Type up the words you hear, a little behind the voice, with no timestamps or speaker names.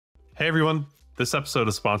Hey everyone, this episode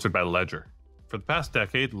is sponsored by Ledger. For the past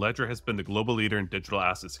decade, Ledger has been the global leader in digital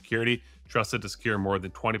asset security, trusted to secure more than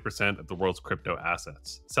 20% of the world's crypto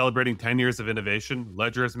assets. Celebrating 10 years of innovation,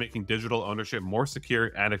 Ledger is making digital ownership more secure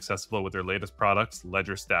and accessible with their latest products,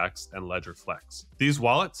 Ledger Stacks and Ledger Flex. These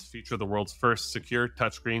wallets feature the world's first secure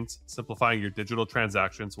touchscreens, simplifying your digital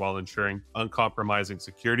transactions while ensuring uncompromising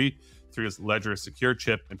security through its Ledger Secure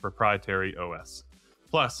Chip and proprietary OS.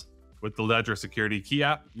 Plus, with the Ledger Security Key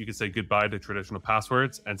app, you can say goodbye to traditional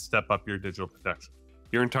passwords and step up your digital protection.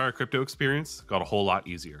 Your entire crypto experience got a whole lot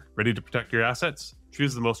easier. Ready to protect your assets?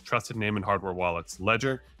 Choose the most trusted name in hardware wallets,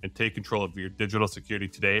 Ledger, and take control of your digital security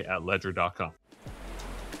today at ledger.com.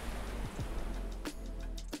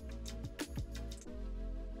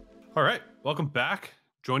 All right, welcome back.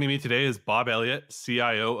 Joining me today is Bob Elliot,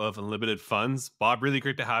 CIO of Unlimited Funds. Bob, really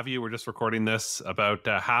great to have you. We're just recording this about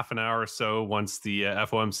half an hour or so once the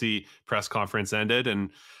FOMC press conference ended.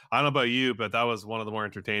 And I don't know about you, but that was one of the more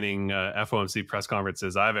entertaining FOMC press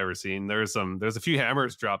conferences I've ever seen. There's a few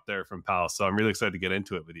hammers dropped there from Powell, so I'm really excited to get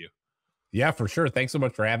into it with you. Yeah, for sure. Thanks so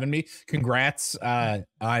much for having me. Congrats on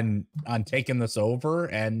taking this over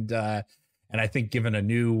and I think given a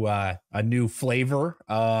new flavor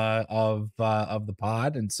of the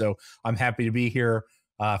pod. And so I'm happy to be here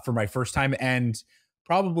for my first time, and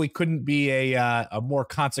probably couldn't be a more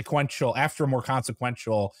consequential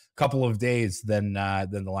couple of days than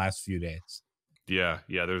the last few days. Yeah,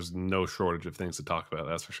 there's no shortage of things to talk about.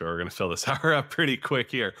 That's for sure. We're going to fill this hour up pretty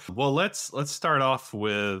quick here. Well, let's start off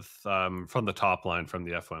with from the top line from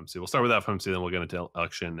the FOMC. We'll start with FOMC, then we'll get into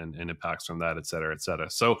election and impacts from that, et cetera, et cetera.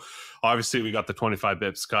 So obviously we got the 25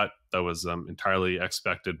 bips cut. That was entirely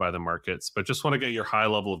expected by the markets, but just want to get your high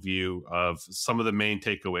level view of some of the main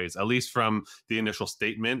takeaways, at least from the initial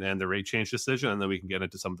statement and the rate change decision, and then we can get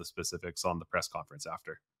into some of the specifics on the press conference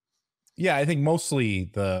after. Yeah, I think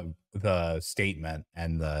mostly the statement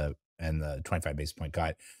and the 25 basis point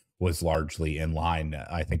cut was largely in line.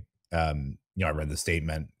 I think I read the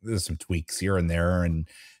statement. There's some tweaks here and there, and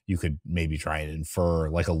you could maybe try and infer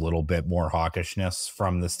like a little bit more hawkishness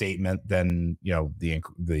from the statement than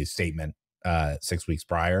the statement 6 weeks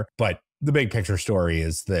prior. But the big picture story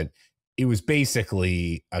is that it was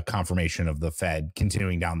basically a confirmation of the Fed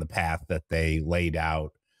continuing down the path that they laid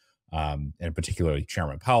out. And particularly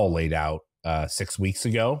Chairman Powell laid out 6 weeks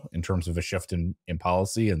ago in terms of a shift in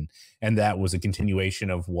policy. And that was a continuation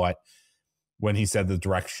of when he said the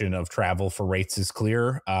direction of travel for rates is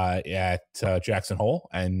clear at Jackson Hole.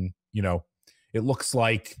 And, it looks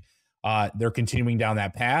like they're continuing down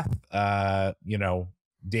that path,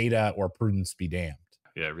 data or prudence be damned.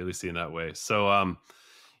 Yeah, really seeing that way. So,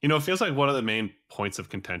 it feels like one of the main points of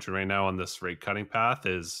contention right now on this rate cutting path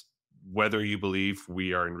is whether you believe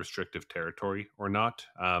we are in restrictive territory or not.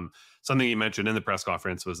 Something he mentioned in the press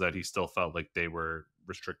conference was that he still felt like they were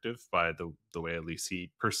restrictive by the way at least he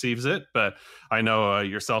perceives it. But I know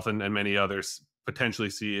yourself and many others potentially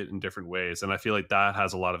see it in different ways. And I feel like that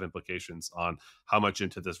has a lot of implications on how much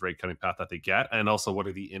into this rate cutting path that they get, and also what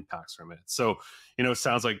are the impacts from it. So, it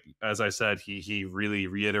sounds like, as I said, he really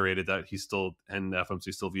reiterated that he still, and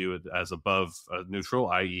FOMC still view it as above neutral,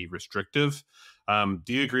 i.e. restrictive. Do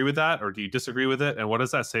you agree with that, or do you disagree with it? And what does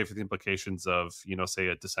that say for the implications of, say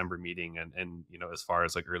a December meeting and as far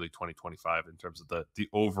as like early 2025 in terms of the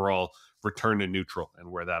overall return to neutral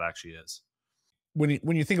and where that actually is?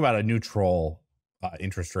 When you think about a neutral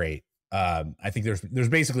interest rate, I think there's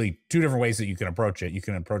basically two different ways that you can approach it. You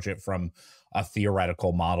can approach it from a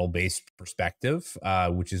theoretical model-based perspective,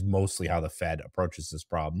 which is mostly how the Fed approaches this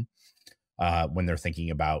problem when they're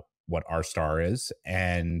thinking about what R star is,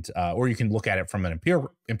 and or you can look at it from an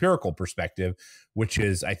empirical perspective, which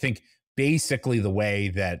is, I think, basically the way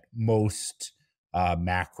that most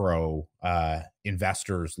macro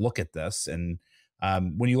investors look at this. And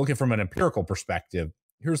when you look at it from an empirical perspective,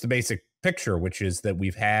 here's the basic picture, which is that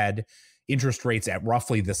we've had interest rates at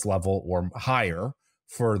roughly this level or higher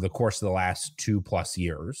for the course of the last 2+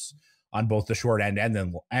 years on both the short end and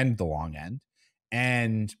the long end.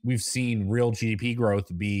 And we've seen real GDP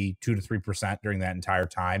growth be 2 to 3% during that entire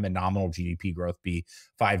time, and nominal GDP growth be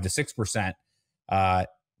 5 to 6%,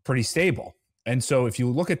 pretty stable. And so if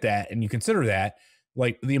you look at that and you consider that,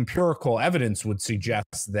 like, the empirical evidence would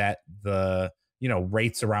suggest that the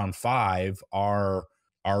rates around 5 are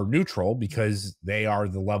neutral, because they are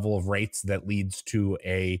the level of rates that leads to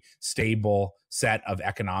a stable set of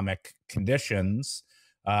economic conditions,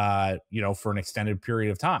 for an extended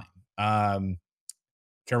period of time.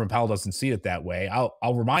 Chairman Powell doesn't see it that way.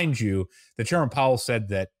 I'll remind you that Chairman Powell said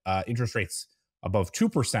that interest rates above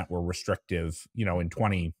 2% were restrictive, in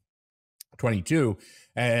 2022,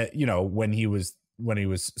 when he was when he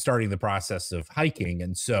was starting the process of hiking.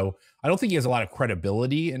 And so I don't think he has a lot of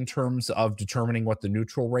credibility in terms of determining what the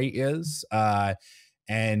neutral rate is. But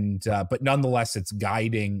nonetheless, it's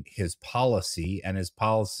guiding his policy, and his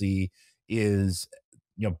policy is,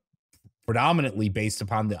 you know, predominantly based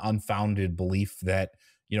upon the unfounded belief that,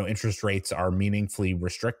 interest rates are meaningfully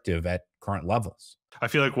restrictive at current levels. I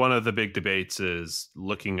feel like one of the big debates is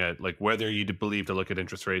looking at like whether you believe to look at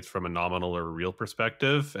interest rates from a nominal or a real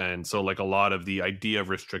perspective. And so like a lot of the idea of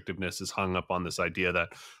restrictiveness is hung up on this idea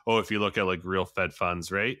that, oh, if you look at like real Fed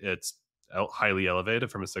funds rate, it's highly elevated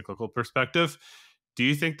from a cyclical perspective. Do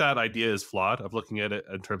you think that idea is flawed of looking at it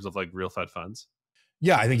in terms of like real Fed funds?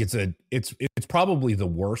 Yeah, I think it's probably the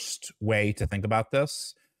worst way to think about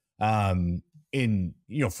this, from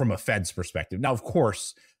a Fed's perspective. Now, of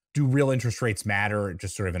course, do real interest rates matter?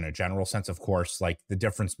 Just sort of in a general sense, of course, like the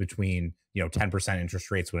difference between 10%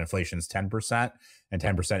 interest rates when inflation is 10% and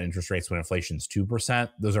 10% interest rates when inflation is 2%.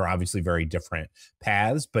 Those are obviously very different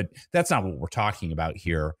paths, but that's not what we're talking about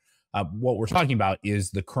here. What we're talking about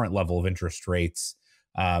is the current level of interest rates,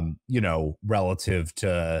 relative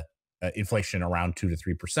to inflation around 2 to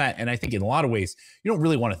 3%. And I think in a lot of ways, you don't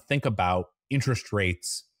really want to think about interest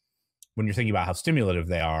rates when you're thinking about how stimulative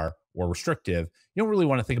they are or restrictive. You don't really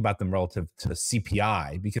want to think about them relative to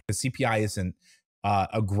CPI, because CPI isn't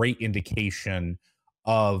a great indication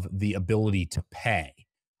of the ability to pay.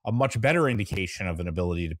 A much better indication of an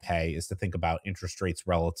ability to pay is to think about interest rates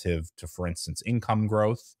relative to, for instance, income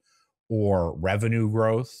growth or revenue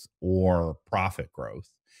growth or profit growth.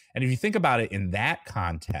 And if you think about it in that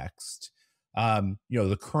context,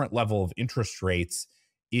 the current level of interest rates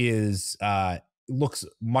is looks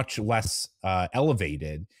much less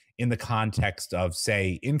elevated in the context of,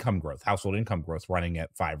 say, income growth, household income growth running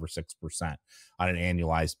at 5 or 6% on an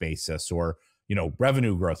annualized basis, or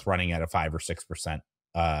revenue growth running at a 5 or 6%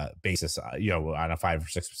 basis, on a 5 or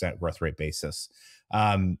 6% growth rate basis.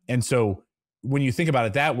 And so when you think about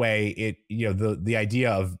it that way, the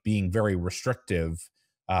idea of being very restrictive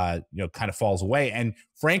kind of falls away. And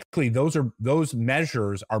frankly, those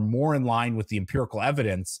measures are more in line with the empirical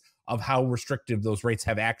evidence of how restrictive those rates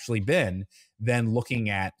have actually been than looking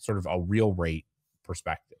at sort of a real rate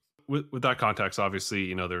perspective. With that context,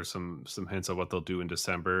 obviously, there's some hints of what they'll do in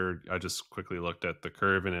December. I just quickly looked at the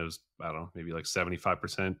curve, and it was, I don't know, maybe like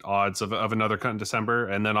 75% odds of another cut in December.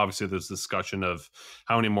 And then obviously there's discussion of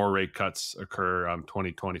how many more rate cuts occur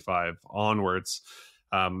 2025 onwards.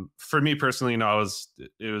 For me personally,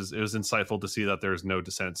 it was insightful to see that there's no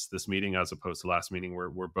dissents this meeting, as opposed to last meeting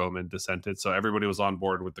where Bowman dissented. So everybody was on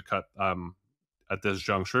board with the cut at this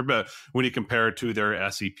juncture. But when you compare it to their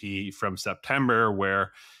SEP from September,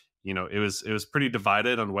 where it was pretty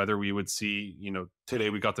divided on whether we would see, today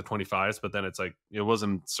we got the 25s, but then it's like it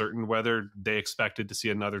wasn't certain whether they expected to see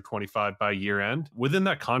another 25 by year end. Within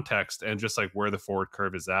that context, and just like where the forward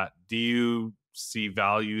curve is at, do you see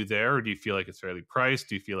value there, or do you feel like it's fairly priced?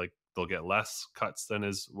 Do you feel like they'll get less cuts than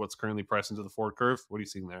is what's currently priced into the forward curve? What are you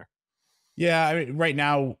seeing there? Yeah, I mean, right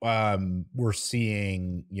now we're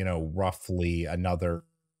seeing roughly another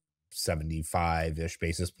 75-ish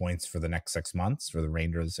basis points for the next 6 months, for the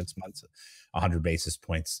remainder of the 6 months, 100 basis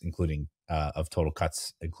points, including of total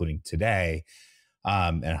cuts, including today,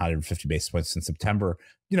 and 150 basis points in September.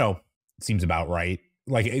 Seems about right.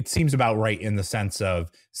 Like, it seems about right in the sense of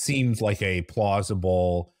seems like a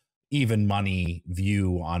plausible, even money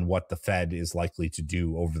view on what the Fed is likely to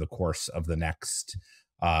do over the course of the next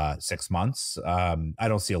 6 months. I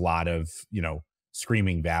don't see a lot of,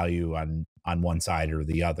 screaming value on one side or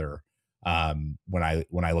the other. When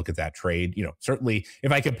I look at that trade, certainly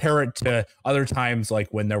if I compare it to other times, like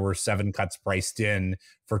when there were 7 cuts priced in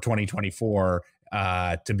for 2024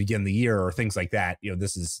 to begin the year, or things like that,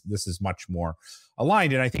 this is much more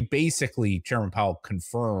aligned. And I think basically Chairman Powell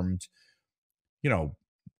confirmed,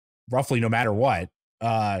 roughly no matter what,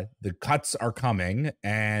 the cuts are coming,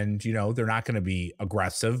 and they're not going to be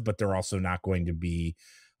aggressive, but they're also not going to be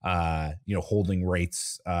holding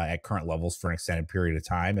rates at current levels for an extended period of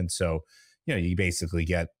time. And so you basically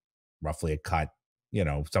get roughly a cut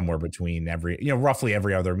somewhere between roughly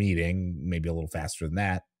every other meeting, maybe a little faster than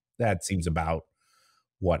that. That seems about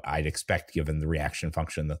what I'd expect given the reaction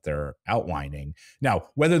function that they're outlining. Now,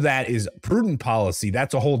 whether that is prudent policy,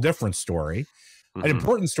 that's a whole different story. An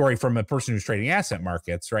important story from a person who's trading asset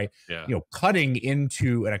markets, right? Yeah. Cutting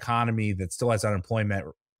into an economy that still has unemployment,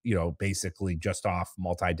 basically just off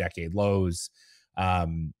multi-decade lows.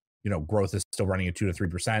 Growth is still running at 2 to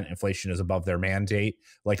 3%. Inflation is above their mandate.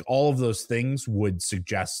 Like, all of those things would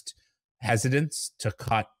suggest hesitance to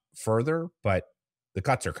cut further, but the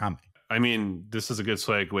cuts are coming. I mean, this is a good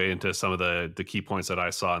segue into some of the key points that I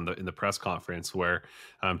saw in the press conference, where,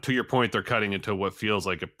 to your point, they're cutting into what feels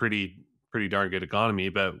like a pretty darn good economy.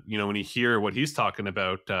 But when you hear what he's talking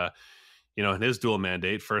about, in his dual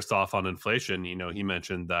mandate, first off on inflation, he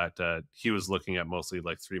mentioned that he was looking at mostly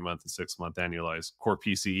like 3 month and 6 month annualized core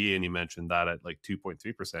PCE, and he mentioned that at like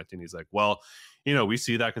 2.3%, and he's like, well, we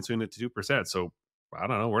see that consuming it to 2%, so I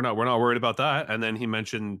don't know, we're not worried about that. And then he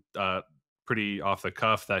mentioned pretty off the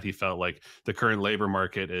cuff that he felt like the current labor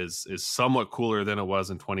market is somewhat cooler than it was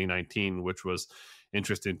in 2019, which was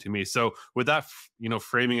interesting to me. So with that,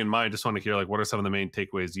 framing in mind, just want to hear like what are some of the main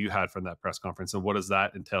takeaways you had from that press conference, and what does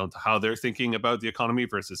that entail into how they're thinking about the economy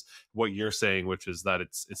versus what you're saying, which is that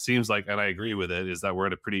it seems like, and I agree with it, is that we're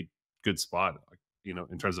at a pretty good spot,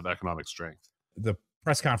 in terms of economic strength. The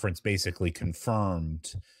press conference basically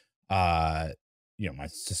confirmed, my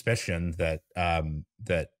suspicion that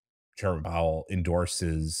that Chairman Powell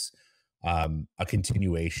endorses a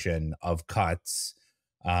continuation of cuts,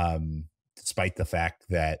 despite the fact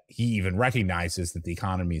that he even recognizes that the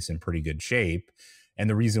economy is in pretty good shape. And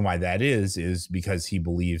the reason why that is because he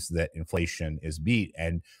believes that inflation is beat.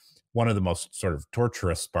 And one of the most sort of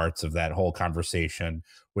torturous parts of that whole conversation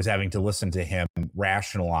was having to listen to him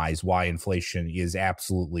rationalize why inflation is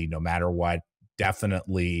absolutely, no matter what,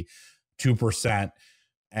 definitely 2%.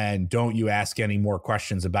 And don't you ask any more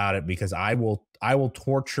questions about it, because I will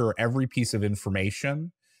torture every piece of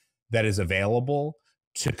information that is available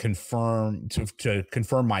to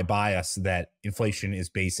confirm my bias that inflation is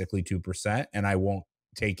basically 2%, and I won't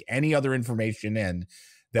take any other information in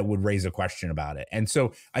that would raise a question about it. And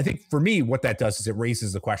so I think for me, what that does is it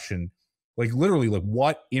raises the question, like literally, like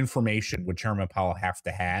what information would Chairman Powell have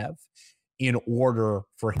to have in order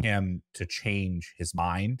for him to change his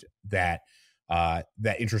mind that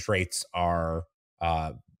that interest rates are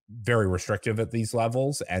very restrictive at these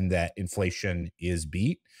levels and that inflation is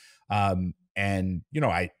beat. And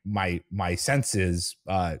my sense is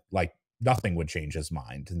like nothing would change his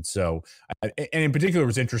mind. And so, and in particular, it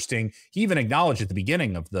was interesting. He even acknowledged at the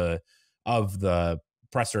beginning of the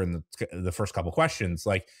presser in the first couple questions,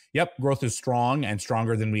 like, yep, growth is strong and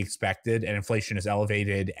stronger than we expected, and inflation is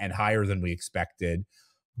elevated and higher than we expected,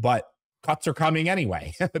 but cuts are coming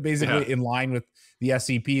anyway, basically in line with the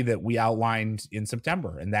SEP that we outlined in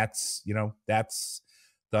September. And that's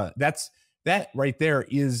that right there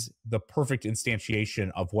is the perfect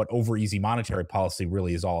instantiation of what over easy monetary policy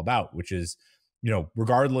really is all about, which is,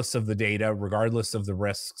 regardless of the data, regardless of the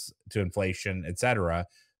risks to inflation, et cetera,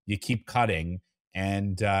 you keep cutting.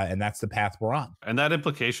 And that's the path we're on. And that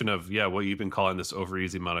implication of, what you've been calling this over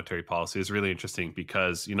easy monetary policy is really interesting,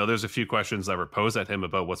 because, there's a few questions that were posed at him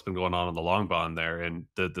about what's been going on in the long bond there and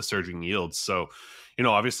the surging yields. So,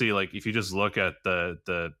 obviously, like if you just look at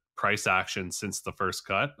the price action since the first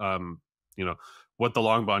cut, what the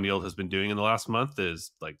long bond yield has been doing in the last month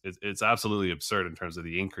is like, it's absolutely absurd in terms of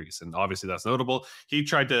the increase. And obviously that's notable. He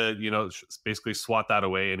tried to, basically swat that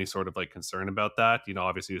away, any sort of like concern about that.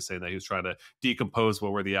 Obviously he was saying that he was trying to decompose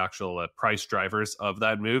what were the actual price drivers of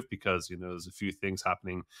that move, because, there's a few things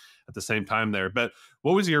happening at the same time there. But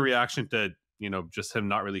what was your reaction to, just him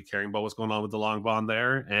not really caring about what's going on with the long bond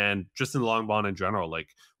there, and just in the long bond in general? Like,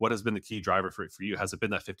 what has been the key driver for you? Has it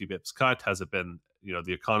been that 50 bips cut? Has it been,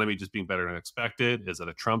 the economy just being better than expected? Is it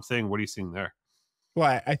a Trump thing? What are you seeing there?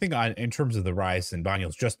 Well, I think in terms of the rise in bond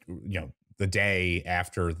yields, just, the day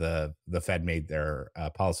after the Fed made their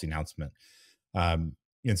policy announcement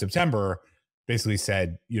in September, basically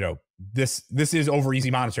said, this is over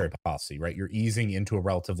easy monetary policy, right? You're easing into a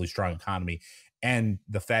relatively strong economy, and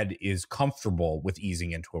the Fed is comfortable with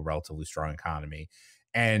easing into a relatively strong economy.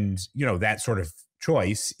 And, that sort of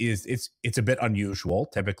choice it's a bit unusual.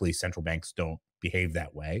 Typically, central banks don't behave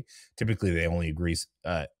that way. Typically, they only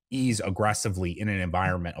ease aggressively in an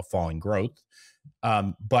environment of falling growth.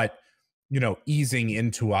 But, easing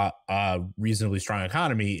into a reasonably strong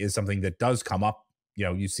economy is something that does come up.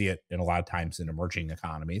 You see it in a lot of times in emerging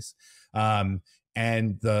economies.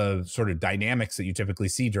 And the sort of dynamics that you typically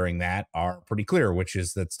see during that are pretty clear, which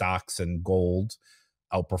is that stocks and gold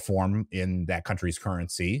outperform in that country's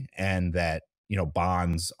currency, and that,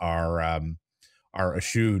 bonds are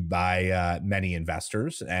eschewed by many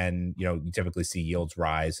investors. And, you typically see yields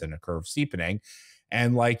rise and a curve steepening.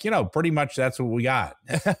 And pretty much that's what we got.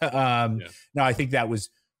 Now, I think that was,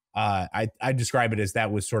 I describe it as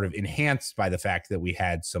that was sort of enhanced by the fact that we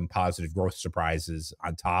had some positive growth surprises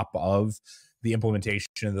on top of the implementation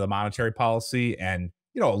of the monetary policy, and,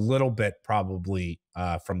 a little bit probably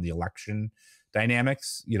from the election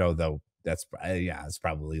dynamics, though that's, it's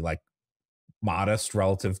probably like modest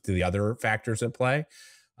relative to the other factors at play.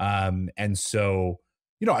 And so,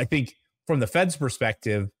 I think from the Fed's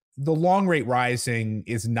perspective, the long rate rising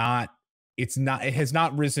is not, it has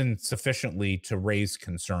not risen sufficiently to raise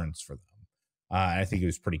concerns for them. I think he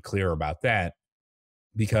was pretty clear about that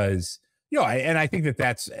because, and I think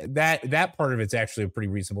that part of it's actually a pretty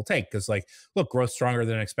reasonable take because, like, look, growth stronger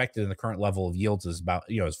than expected, and the current level of yields is about,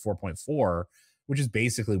 is 4.4, which is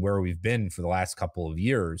basically where we've been for the last couple of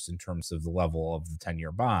years in terms of the level of the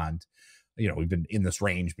 10-year bond. We've been in this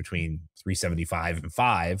range between 375 and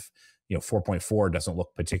 5. 4.4 doesn't look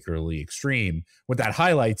particularly extreme. What that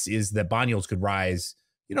highlights is that bond yields could rise,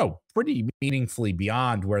 pretty meaningfully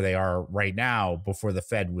beyond where they are right now before the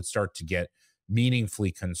Fed would start to get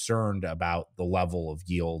meaningfully concerned about the level of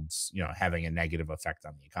yields, having a negative effect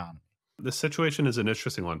on the economy. This situation is an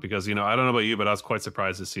interesting one because, I don't know about you, but I was quite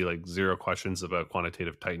surprised to see like zero questions about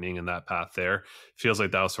quantitative tightening and that path there. Feels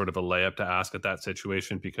like that was sort of a layup to ask at that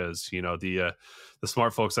situation because, the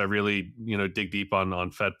smart folks that really, dig deep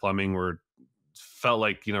on Fed plumbing felt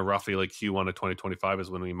like, roughly like Q1 of 2025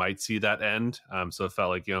 is when we might see that end. So it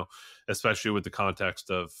felt like, especially with the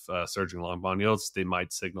context of surging long bond yields, they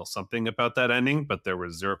might signal something about that ending, but there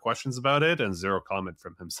were zero questions about it and zero comment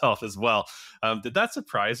from himself as well. Did that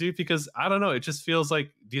surprise you? Because I don't know, it just feels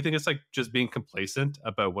like, do you think it's like just being complacent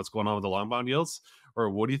about what's going on with the long bond yields?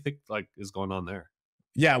 Or what do you think like is going on there?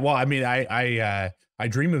 Yeah, well, I mean, I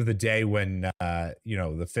dream of the day when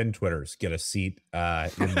the Fin Twitters get a seat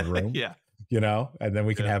in the room. Yeah. And then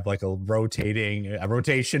we can have like a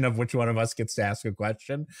rotation of which one of us gets to ask a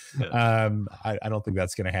question. Yeah. I don't think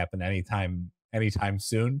that's going to happen anytime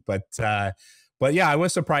soon. But yeah, I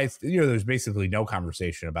was surprised. There's basically no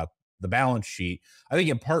conversation about the balance sheet. I think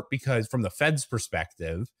in part because from the Fed's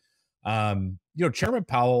perspective, Chairman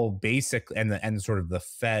Powell basically and sort of the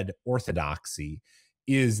Fed orthodoxy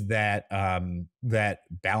is that that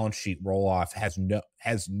balance sheet roll off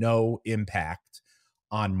has no impact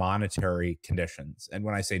on monetary conditions. And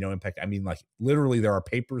when I say no impact, I mean, like, literally there are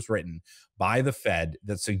papers written by the Fed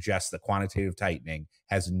that suggest that quantitative tightening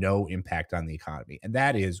has no impact on the economy. And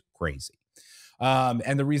that is crazy.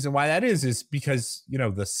 And the reason why that is because,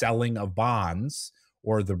 the selling of bonds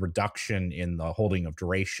or the reduction in the holding of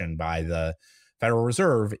duration by the Federal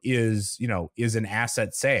Reserve is an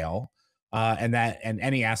asset sale. And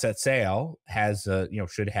any asset sale has,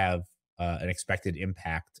 should have an expected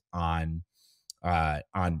impact on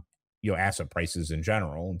asset prices in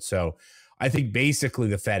general. And so I think basically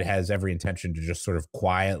the Fed has every intention to just sort of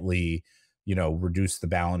quietly, reduce the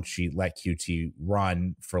balance sheet, let QT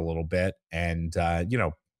run for a little bit. And,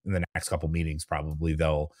 in the next couple meetings, probably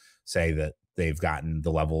they'll say that they've gotten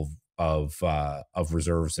the level of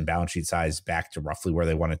reserves and balance sheet size back to roughly where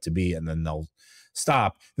they want it to be. And then they'll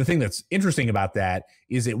stop. The thing that's interesting about that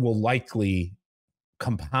is it will likely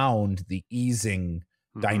compound the easing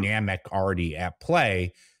dynamic already at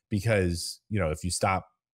play because, if you stop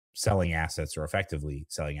selling assets or effectively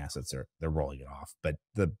selling assets, they're rolling it off. But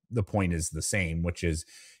the point is the same, which is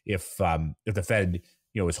if the Fed,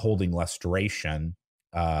 is holding less duration,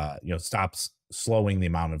 stops slowing the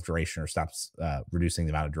amount of duration or stops reducing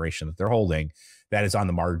the amount of duration that they're holding, that is on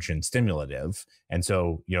the margin stimulative. And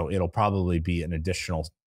so, it'll probably be an additional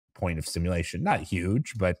point of stimulation, not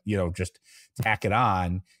huge, but, just tack it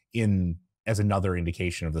on as another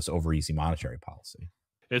indication of this over easy monetary policy.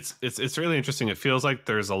 It's really interesting. It feels like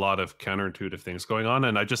there's a lot of counterintuitive things going on,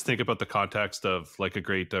 and I just think about the context of like a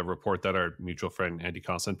great report that our mutual friend Andy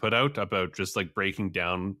Constant put out about just like breaking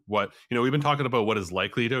down what we've been talking about what is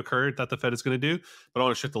likely to occur that the Fed is going to do, but I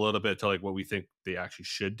want to shift a little bit to like what we think they actually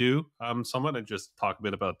should do. Somewhat, and just talk a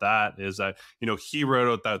bit about that. Is that he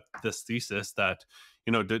wrote out this thesis that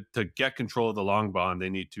to get control of the long bond, they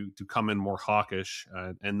need to come in more hawkish,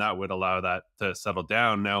 and that would allow that to settle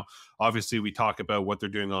down. Now, obviously, we talk about what they're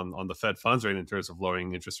doing on the Fed funds rate in terms of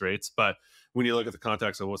lowering interest rates, but when you look at the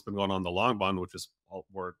context of what's been going on in the long bond, which is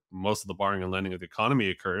where most of the borrowing and lending of the economy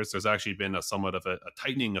occurs, there's actually been somewhat of a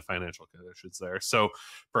tightening of financial conditions there. So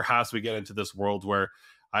perhaps we get into this world where,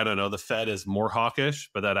 I don't know, the Fed is more hawkish,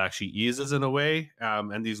 but that actually eases in a way,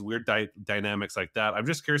 and these weird dynamics like that. I'm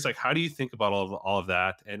just curious, like, how do you think about all of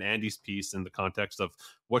that and Andy's piece in the context of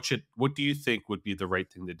what do you think would be the right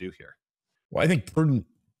thing to do here? Well, I think prudent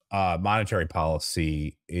monetary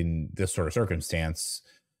policy in this sort of circumstance,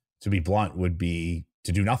 to be blunt, would be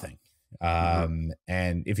to do nothing. And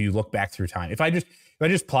if you look back through time, if I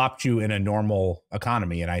just plopped you in a normal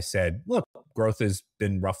economy and I said, look, growth has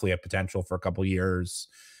been roughly at potential for a couple of years.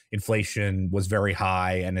 Inflation was very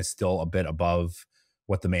high and is still a bit above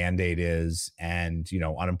what the mandate is. And,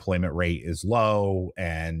 unemployment rate is low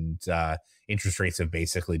and interest rates have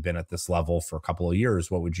basically been at this level for a couple of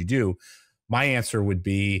years. What would you do? My answer would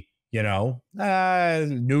be, neutral,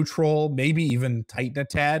 maybe even tighten a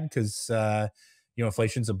tad because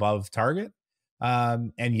inflation's above target.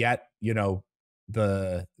 And yet,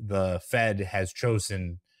 the Fed has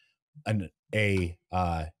chosen an a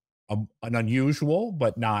an unusual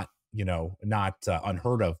but not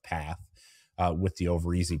unheard of path with the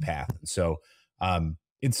over easy path. And so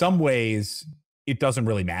in some ways it doesn't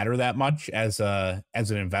really matter that much as an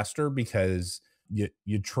investor, because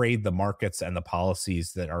you trade the markets and the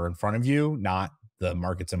policies that are in front of you, not the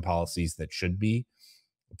markets and policies that should be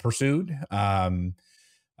pursued. And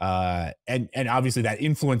obviously that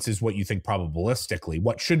influences what you think probabilistically,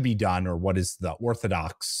 what should be done, or what is the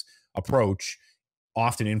orthodox approach,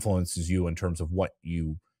 often influences you in terms of what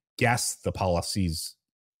you guess the policy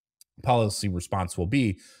response will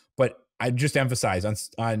be. But I just emphasize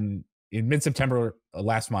on in mid-September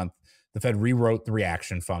last month, the Fed rewrote the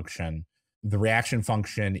reaction function. The reaction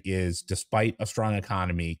function is, despite a strong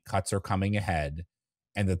economy, cuts are coming ahead,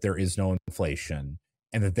 and that there is no inflation,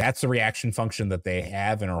 and that's the reaction function that they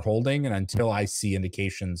have and are holding. And until I see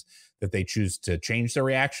indications that they choose to change their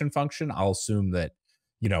reaction function, I'll assume that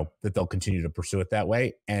that they'll continue to pursue it that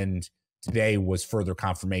way. And today was further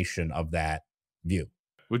confirmation of that view.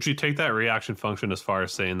 Would you take that reaction function as far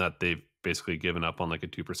as saying that they've basically given up on like a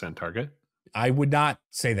 2% target? I would not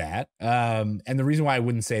say that. And the reason why I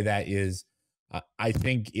wouldn't say that is I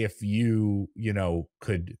think if you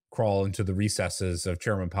could crawl into the recesses of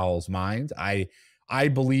Chairman Powell's mind, I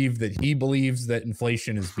believe that he believes that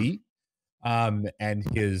inflation is beat. And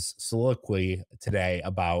his soliloquy today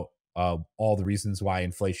about all the reasons why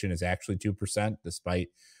inflation is actually 2%, despite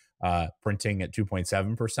printing at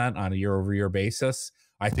 2.7% on a year-over-year basis,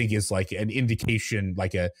 I think is like an indication,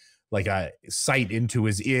 like a sight into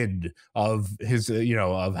his id of his,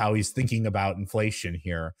 of how he's thinking about inflation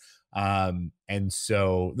here. And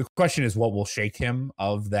so the question is, what will shake him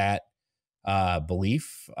of that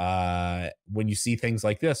belief? When you see things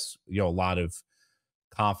like this, a lot of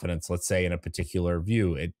confidence, let's say, in a particular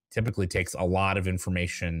view, it typically takes a lot of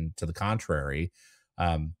information to the contrary.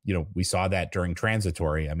 We saw that during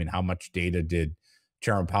transitory. I mean, how much data did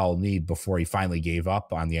Chairman Powell need before he finally gave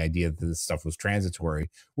up on the idea that this stuff was transitory?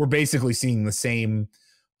 We're basically seeing the same,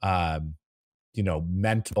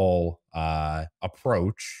 mental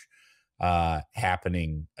approach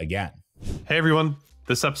happening again. Hey, everyone.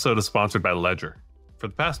 This episode is sponsored by Ledger. For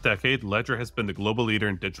the past decade, Ledger has been the global leader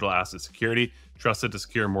in digital asset security, trusted to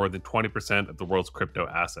secure more than 20% of the world's crypto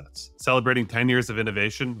assets. Celebrating 10 years of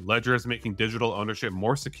innovation, Ledger is making digital ownership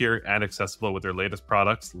more secure and accessible with their latest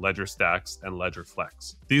products, Ledger Stacks and Ledger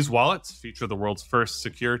Flex. These wallets feature the world's first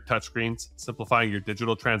secure touchscreens, simplifying your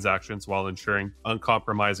digital transactions while ensuring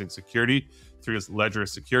uncompromising security through its Ledger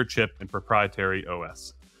Secure Chip and proprietary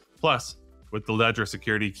OS. Plus, with the Ledger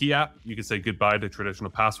Security Key app, you can say goodbye to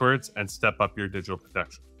traditional passwords and step up your digital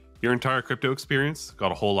protection. Your entire crypto experience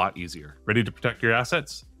got a whole lot easier. Ready to protect your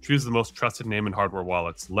assets? Choose the most trusted name in hardware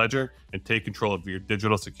wallets, Ledger, and take control of your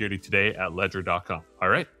digital security today at ledger.com. All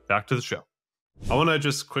right, back to the show. I want to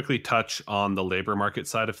just quickly touch on the labor market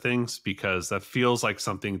side of things, because that feels like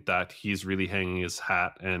something that he's really hanging his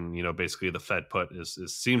hat, and basically the Fed put is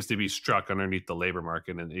seems to be struck underneath the labor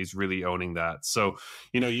market, and he's really owning that. So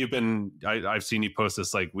I've seen you post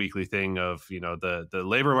this like weekly thing of the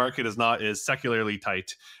labor market is secularly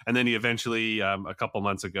tight, and then he eventually a couple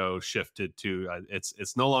months ago shifted to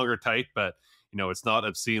it's no longer tight, but it's not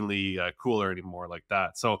obscenely cooler anymore like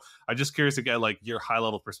that. So I'm just curious to get like your high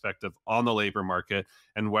level perspective on the labor market,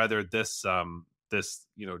 and whether this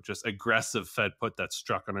just aggressive Fed put that's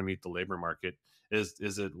struck underneath the labor market is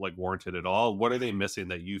it like warranted at all? What are they missing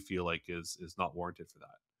that you feel like is not warranted for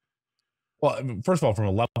that? Well, I mean, first of all, from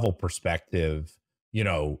a level perspective,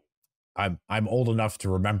 I'm old enough to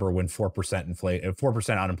remember when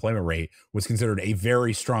 4% unemployment rate was considered a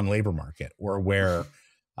very strong labor market, or where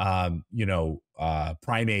prime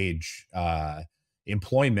age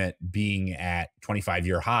employment being at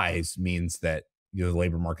 25-year highs means that the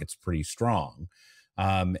labor market's pretty strong.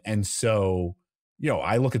 And so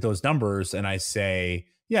I look at those numbers and I say,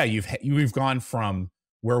 yeah, we've gone from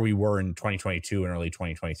where we were in 2022 and early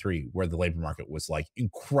 2023, where the labor market was like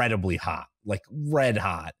incredibly hot, like red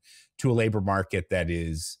hot, to a labor market that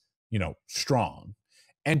is strong.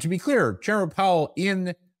 And to be clear, Chairman Powell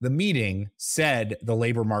in the meeting said the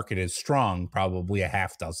labor market is strong probably a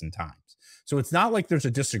half dozen times. So it's not like there's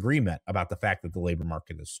a disagreement about the fact that the labor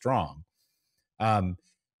market is strong.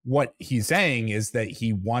 What he's saying is that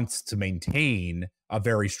he wants to maintain a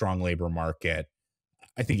very strong labor market,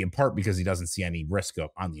 I think in part because he doesn't see any risk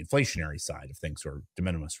on the inflationary side of things, or de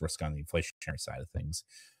minimis risk on the inflationary side of things,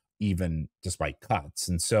 even despite cuts.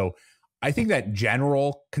 And so I think that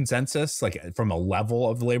general consensus, like from a level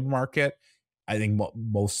of the labor market, I think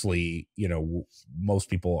mostly, most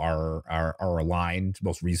people are aligned.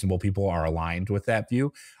 Most reasonable people are aligned with that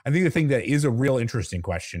view. I think the thing that is a real interesting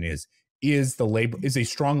question is a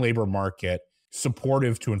strong labor market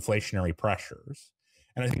supportive to inflationary pressures?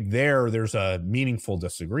 And I think there's a meaningful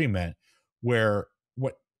disagreement where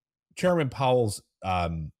what Chairman Powell's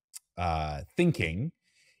thinking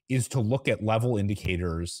is to look at level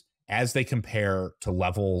indicators as they compare to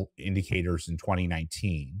level indicators in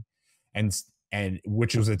 2019, and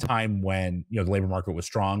which was a time when the labor market was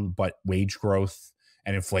strong, but wage growth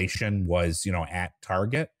and inflation was at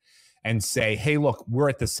target, and say, hey, look, we're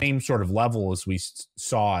at the same sort of level as we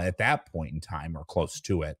saw at that point in time, or close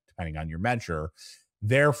to it, depending on your measure.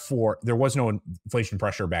 Therefore, there was no inflation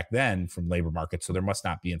pressure back then from labor markets, so there must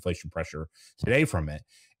not be inflation pressure today from it.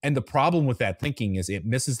 And the problem with that thinking is it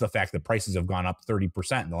misses the fact that prices have gone up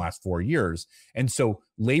 30% in the last 4 years. And so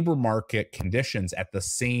labor market conditions at the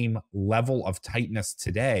same level of tightness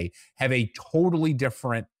today have a totally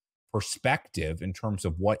different perspective in terms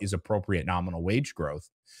of what is appropriate nominal wage growth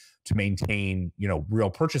to maintain, real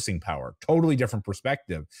purchasing power. Totally different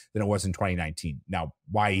perspective than it was in 2019. Now,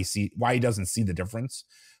 why he doesn't see the difference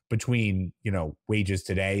between, wages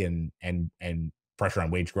today and pressure on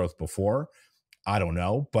wage growth before, I don't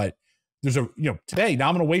know. But there's today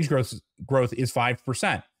nominal wage growth is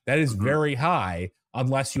 5%. That is very high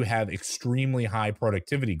unless you have extremely high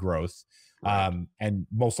productivity growth, right. And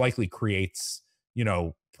most likely creates,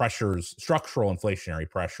 structural inflationary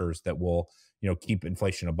pressures that will keep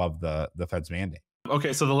inflation above the Fed's mandate.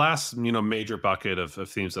 Okay, so the last major bucket of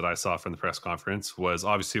themes that I saw from the press conference was,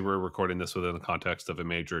 obviously we're recording this within the context of a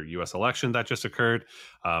major U.S. election that just occurred.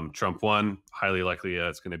 Trump won, highly likely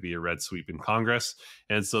it's going to be a red sweep in Congress,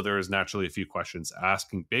 and so there is naturally a few questions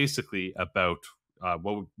asking basically about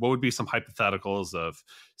what would be some hypotheticals of,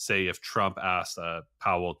 say, if Trump asked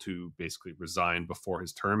Powell to basically resign before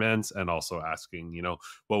his term ends, and also asking,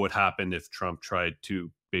 what would happen if Trump tried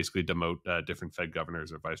to basically demote different Fed governors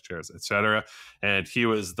or vice chairs, et cetera. And he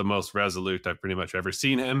was the most resolute I've pretty much ever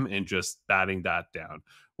seen him in just batting that down.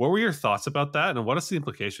 What were your thoughts about that, and what is the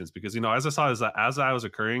implications? Because as I saw as I was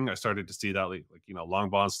occurring, I started to see that long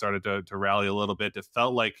bonds started to rally a little bit. It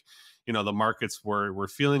felt like the markets were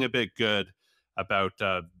feeling a bit good about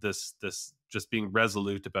this just being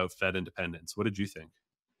resolute about Fed independence. What did you think?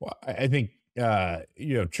 Well, I think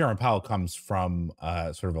Chairman Powell comes from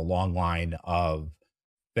sort of a long line of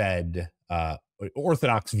Fed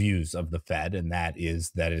orthodox views of the Fed, and that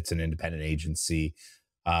is that it's an independent agency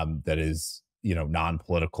that is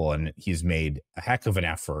non-political, and he's made a heck of an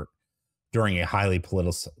effort during a highly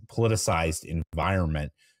politicized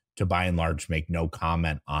environment to by and large make no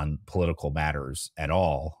comment on political matters at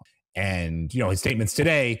all. And his statements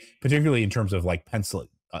today, particularly in terms of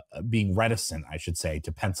being reticent, I should say,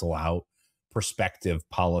 to pencil out prospective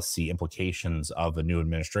policy implications of a new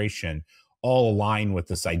administration, all align with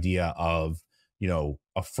this idea of,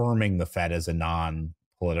 affirming the Fed as a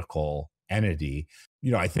non-political entity.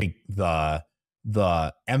 I think the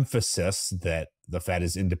emphasis that the Fed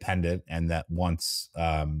is independent and that once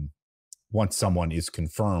someone is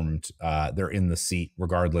confirmed, they're in the seat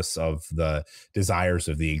regardless of the desires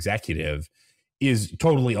of the executive, is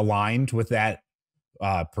totally aligned with that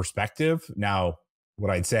perspective. Now, what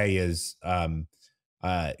I'd say is,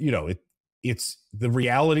 it's the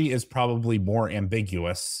reality is probably more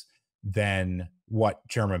ambiguous than what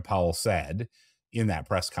Chairman Powell said in that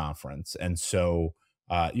press conference. And so,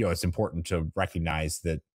 it's important to recognize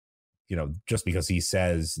that, just because he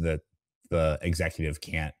says that the executive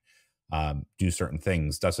can't do certain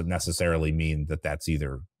things doesn't necessarily mean that that's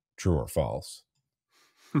either true or false.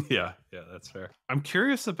 Yeah, that's fair. I'm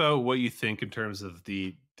curious about what you think in terms of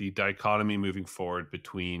the dichotomy moving forward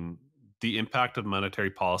between the impact of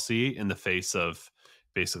monetary policy in the face of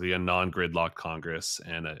basically a non-gridlock Congress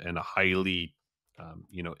and a highly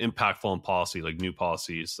impactful in policy, like new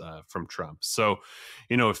policies from Trump. So,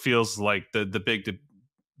 it feels like the big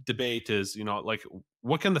debate is,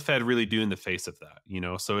 what can the Fed really do in the face of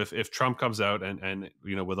that? So if Trump comes out and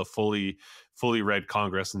with a fully red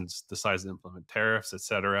Congress and decides to implement tariffs, et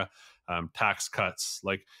cetera, tax cuts,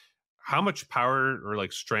 how much power or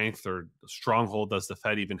strength or stronghold does the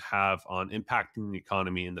Fed even have on impacting the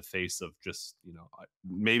economy in the face of just,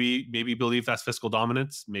 maybe believe that's fiscal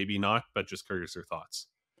dominance, maybe not, but just curious your thoughts.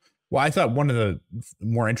 Well, I thought one of the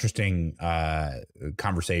more interesting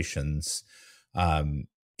conversations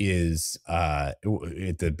is at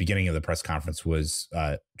the beginning of the press conference was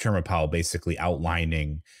Chairman Powell basically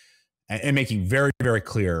outlining and making very, very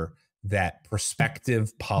clear that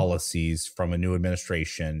prospective policies from a new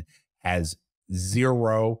administration has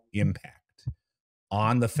zero impact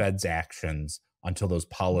on the Fed's actions until those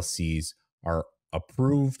policies are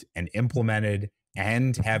approved and implemented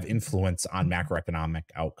and have influence on macroeconomic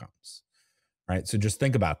outcomes. Right. So just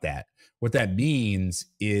think about that. What that means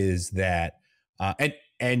is that,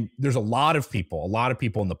 and there's a lot of people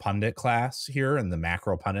in the pundit class here, in the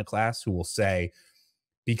macro pundit class, who will say,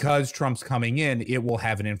 because Trump's coming in, it will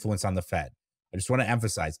have an influence on the Fed. I just want to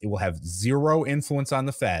emphasize, it will have zero influence on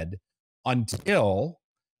the Fed until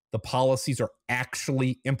the policies are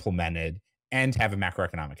actually implemented and have a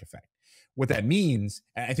macroeconomic effect. What that means,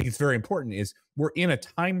 and I think it's very important, is we're in a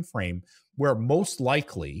time frame where most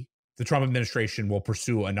likely the Trump administration will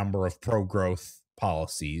pursue a number of pro-growth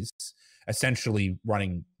policies, essentially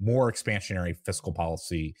running more expansionary fiscal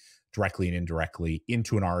policy directly and indirectly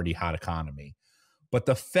into an already hot economy. But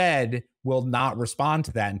the Fed will not respond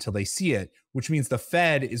to that until they see it, which means the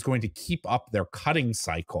Fed is going to keep up their cutting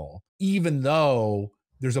cycle, even though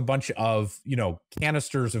there's a bunch of,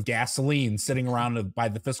 canisters of gasoline sitting around by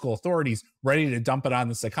the fiscal authorities ready to dump it on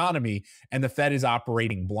this economy. And the Fed is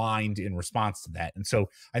operating blind in response to that. And so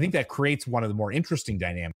I think that creates one of the more interesting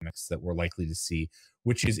dynamics that we're likely to see,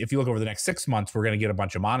 which is, if you look over the next 6 months, we're going to get a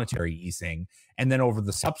bunch of monetary easing. And then over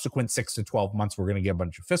the subsequent 6 to 12 months, we're going to get a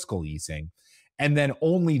bunch of fiscal easing. And then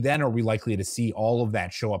only then are we likely to see all of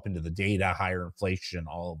that show up into the data, higher inflation,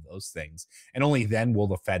 all of those things. And only then will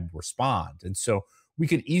the Fed respond. And so we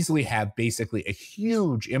could easily have basically a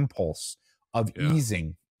huge impulse of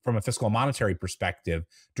easing from a fiscal and monetary perspective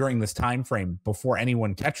during this time frame before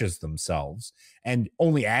anyone catches themselves. And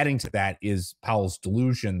only adding to that is Powell's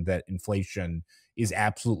delusion that inflation is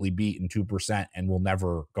absolutely beaten 2% and will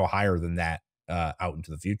never go higher than that out into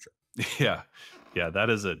the future. Yeah, that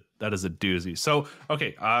is a doozy. So,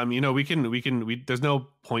 okay, there's no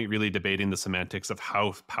point really debating the semantics of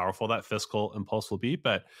how powerful that fiscal impulse will be,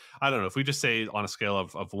 but I don't know, if we just say on a scale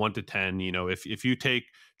of 1 to 10, if you take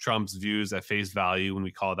Trump's views at face value, when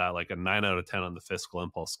we call that like a 9 out of 10 on the fiscal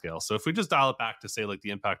impulse scale. So if we just dial it back to say like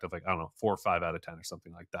the impact of 4 or 5 out of 10 or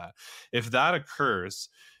something like that, if that occurs,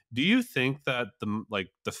 do you think that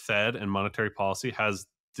the Fed and monetary policy has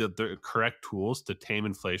the correct tools to tame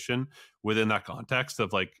inflation within that context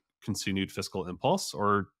of continued fiscal impulse,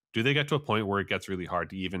 or do they get to a point where it gets really hard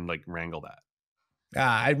to even wrangle that?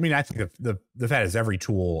 I think the Fed has every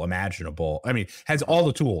tool imaginable. Has all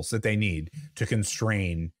the tools that they need to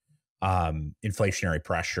constrain inflationary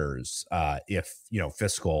pressures if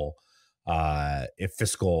fiscal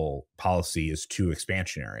policy is too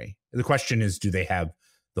expansionary. The question is, do they have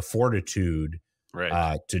the fortitude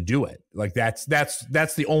to do it? That's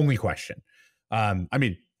the only question.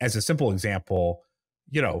 As a simple example,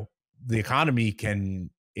 the economy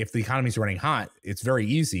if the economy's running hot, it's very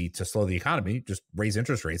easy to slow the economy, just raise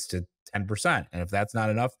interest rates to 10%. And if that's not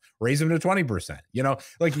enough, raise them to 20%.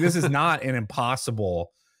 This is not an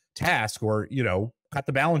impossible task, or, cut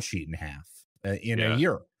the balance sheet in half in a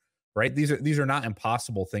year, right? These are not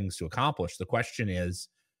impossible things to accomplish. The question is,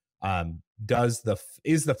 is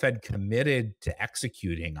the Fed committed to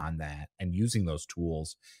executing on that and using those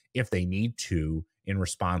tools if they need to in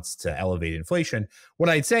response to elevated inflation? What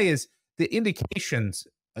I'd say is the indications,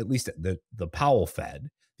 at least the Powell Fed,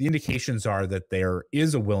 the indications are that there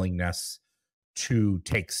is a willingness to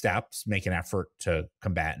take steps, make an effort to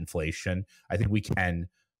combat inflation. I think we can,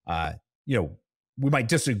 we might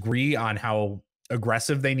disagree on how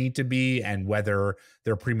aggressive they need to be and whether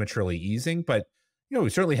they're prematurely easing, but we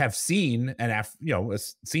certainly have seen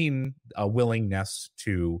a willingness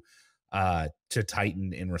to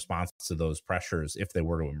tighten in response to those pressures if they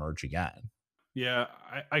were to emerge again. Yeah,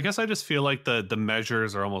 I guess I just feel like the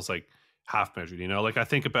measures are almost half measured. I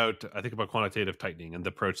think about quantitative tightening and the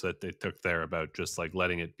approach that they took there about just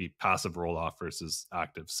letting it be passive roll off versus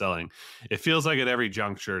active selling. It feels like at every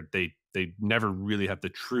juncture they never really have the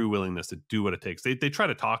true willingness to do what it takes. They try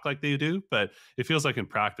to talk like they do, but it feels like in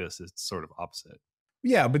practice it's sort of opposite.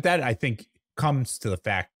 Yeah, but that, I think, comes to the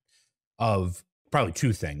fact of probably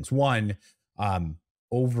two things. One,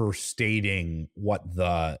 overstating what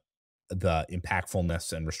the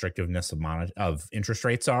impactfulness and restrictiveness of interest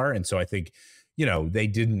rates are. And so I think, they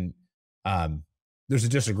didn't, there's a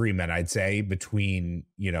disagreement, I'd say, between,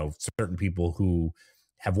 certain people who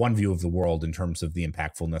have one view of the world in terms of the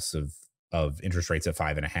impactfulness of interest rates at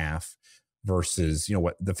 5.5 versus,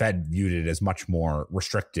 what the Fed viewed it as much more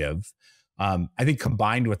restrictive. I think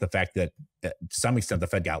combined with the fact that to some extent the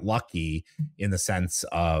Fed got lucky in the sense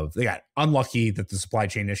of they got unlucky that the supply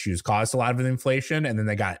chain issues caused a lot of the inflation, and then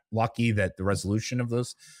they got lucky that the resolution of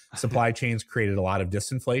those supply chains created a lot of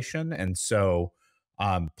disinflation, and so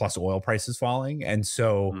plus oil prices falling, and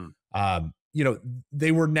so you know,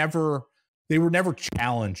 they were never they were never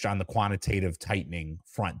challenged on the quantitative tightening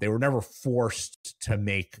front. They were never forced to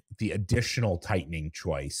make the additional tightening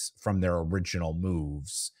choice from their original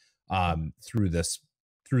moves through this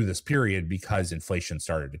period because inflation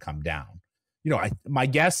started to come down. My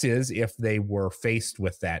guess is if they were faced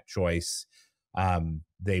with that choice,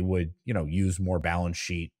 they would, use more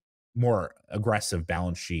aggressive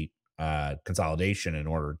balance sheet consolidation in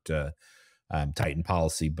order to tighten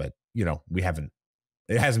policy. But it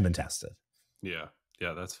hasn't been tested. Yeah.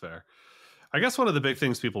 Yeah, that's fair. I guess one of the big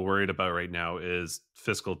things people worried about right now is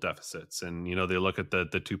fiscal deficits. And, they look at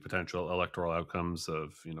the two potential electoral outcomes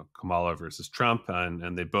of, Kamala versus Trump,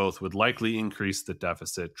 and they both would likely increase the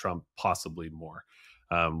deficit, Trump possibly more.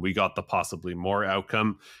 We got the possibly more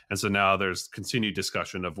outcome. And so now there's continued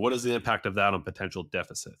discussion of what is the impact of that on potential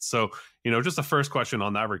deficits. So, just the first question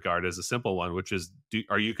on that regard is a simple one, which is,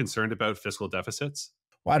 are you concerned about fiscal deficits?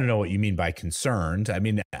 Well, I don't know what you mean by concerned. I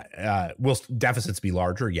mean, will deficits be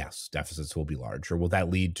larger? Yes, deficits will be larger. Will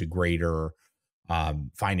that lead to greater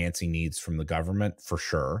financing needs from the government? For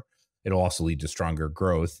sure. It'll also lead to stronger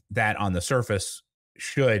growth. That on the surface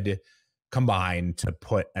should combine to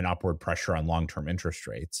put an upward pressure on long-term interest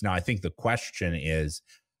rates. Now, I think the question is,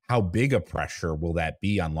 how big a pressure will that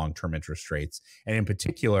be on long-term interest rates? And in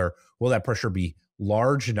particular, will that pressure be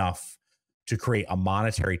large enough to create a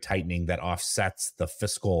monetary tightening that offsets the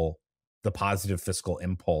positive fiscal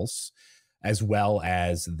impulse, as well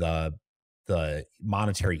as the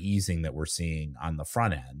monetary easing that we're seeing on the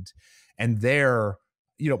front end? And there,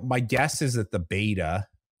 my guess is that the beta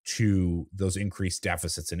to those increased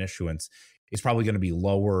deficits and issuance is probably going to be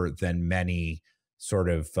lower than many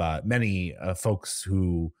folks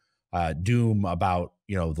who doom about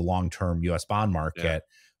the long-term U.S. bond market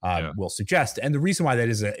will suggest. And the reason why that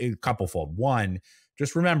is a couplefold. One,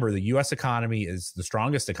 just remember the U.S. economy is the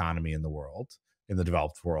strongest economy in the world, in the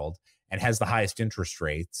developed world, and has the highest interest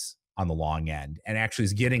rates on the long end, and actually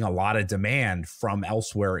is getting a lot of demand from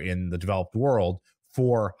elsewhere in the developed world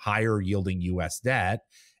for higher yielding U.S. debt.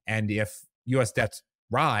 And if U.S. debts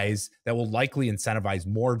rise, that will likely incentivize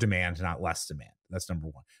more demand, not less demand. That's number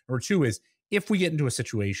one. Number two is, if we get into a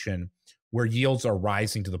situation where yields are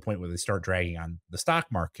rising to the point where they start dragging on the stock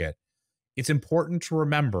market, it's important to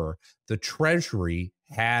remember the Treasury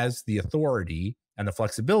has the authority and the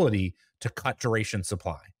flexibility to cut duration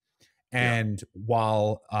supply. And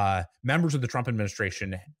while members of the Trump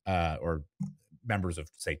administration or members of,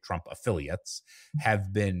 say, Trump affiliates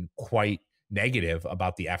have been quite negative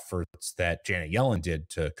about the efforts that Janet Yellen did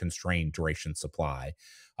to constrain duration supply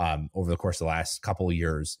over the course of the last couple of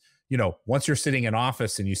years, once you're sitting in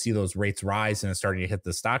office and you see those rates rise and it's starting to hit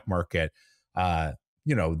the stock market, that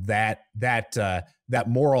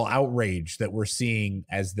moral outrage that we're seeing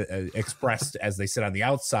as expressed as they sit on the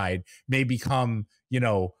outside may become,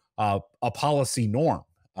 a policy norm.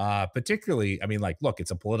 Particularly, I mean, look,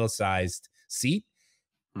 it's a politicized seat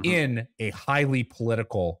in a highly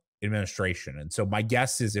political administration. And so my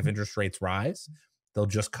guess is if interest rates rise, they'll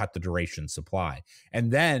just cut the duration supply.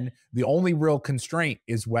 And then the only real constraint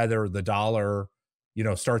is whether the dollar,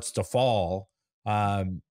 starts to fall.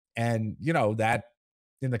 And, that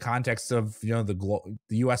in the context of, the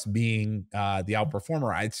U.S. being the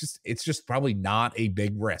outperformer, it's just probably not a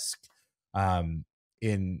big risk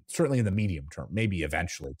certainly in the medium term, maybe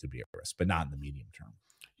eventually to be a risk, but not in the medium term.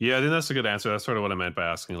 Yeah, I think that's a good answer. That's sort of what I meant by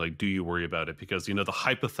asking, do you worry about it? Because, the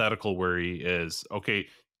hypothetical worry is, okay,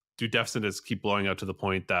 do deficits keep blowing out to the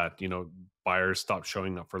point that, buyers stop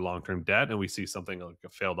showing up for long-term debt and we see something like a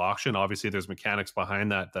failed auction? Obviously, there's mechanics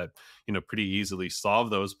behind that pretty easily solve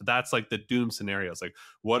those. But that's like the doom scenarios. Like,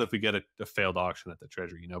 what if we get a failed auction at the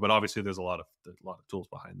Treasury? But obviously, there's a lot of tools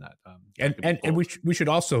behind that. And we should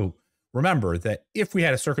also remember that if we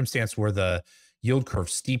had a circumstance where the yield curve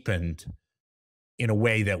steepened in a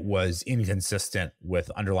way that was inconsistent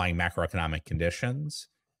with underlying macroeconomic conditions,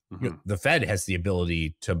 the Fed has the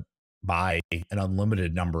ability to buy an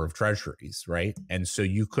unlimited number of treasuries, right? And so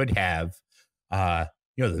you could have,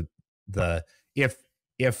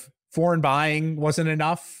 if foreign buying wasn't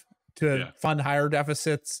enough to fund higher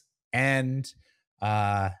deficits and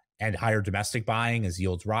higher domestic buying as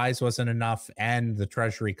yields rise wasn't enough, and the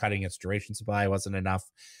Treasury cutting its duration supply wasn't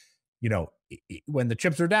enough, when the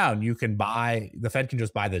chips are down, the Fed can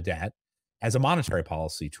just buy the debt as a monetary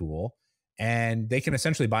policy tool, and they can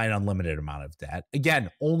essentially buy an unlimited amount of debt. Again,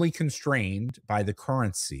 only constrained by the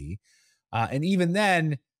currency. And even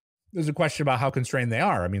then, there's a question about how constrained they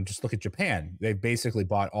are. I mean, just look at Japan. They've basically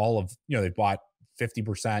bought they've bought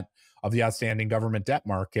 50% of the outstanding government debt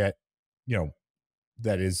market,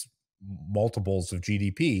 that is multiples of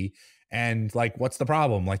GDP. And like, what's the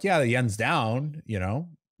problem? Like, yeah, the yen's down,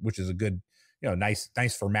 which is a good, nice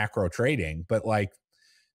for macro trading. But like,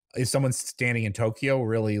 is someone standing in Tokyo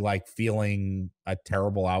really like feeling a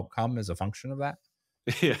terrible outcome as a function of that?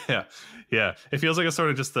 Yeah, yeah. It feels like it's sort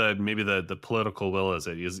of just maybe the political will as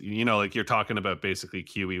it is. Like you're talking about basically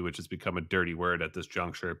QE, which has become a dirty word at this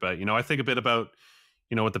juncture. But I think a bit about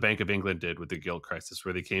what the Bank of England did with the gilt crisis,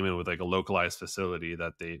 where they came in with like a localized facility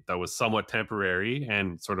that was somewhat temporary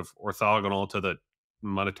and sort of orthogonal to the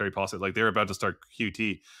monetary policy. Like they were about to start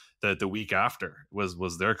QT the week after was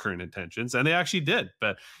their current intentions, and they actually did.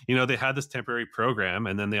 But they had this temporary program,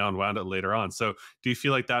 and then they unwound it later on. So do you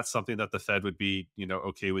feel like that's something that the Fed would be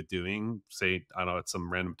okay with doing? Say, I don't know, at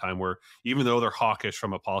some random time where even though they're hawkish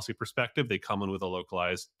from a policy perspective, they come in with a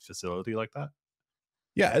localized facility like that?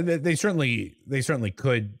 Yeah, they certainly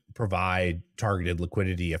could provide targeted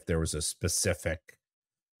liquidity if there was a specific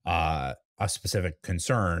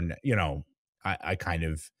concern. I kind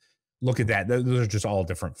of look at that. Those are just all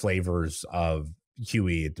different flavors of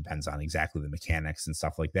QE. It depends on exactly the mechanics and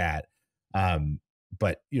stuff like that.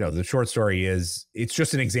 But the short story is it's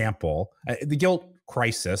just an example. The gilt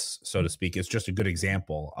crisis, so to speak, is just a good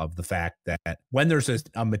example of the fact that when there's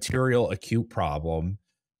a material acute problem,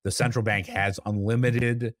 the central bank has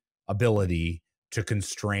unlimited ability to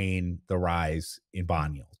constrain the rise in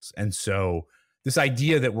bond yields. And so this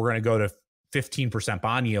idea that we're going to go to 15%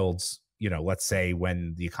 bond yields, let's say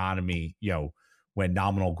when the economy, when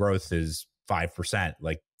nominal growth is 5%,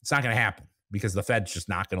 like it's not going to happen because the Fed's just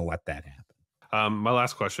not going to let that happen. My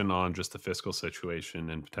last question on just the fiscal situation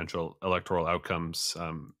and potential electoral outcomes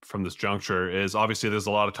from this juncture is obviously there's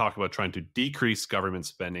a lot of talk about trying to decrease government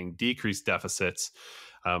spending, decrease deficits,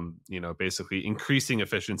 basically increasing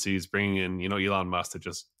efficiencies, bringing in, Elon Musk to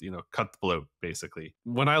just, cut the bloat, basically.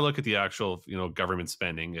 When I look at the actual, government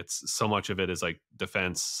spending, it's so much of it is like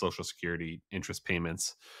defense, social security, interest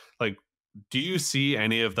payments. Like, do you see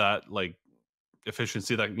any of that, like,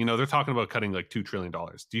 efficiency that they're talking about cutting like $2 trillion?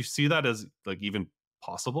 Do you see that as like even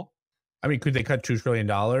possible? I mean, could they cut $2 trillion?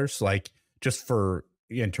 Like just for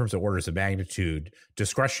in terms of orders of magnitude,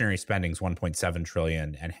 discretionary spending is 1.7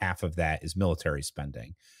 trillion, and half of that is military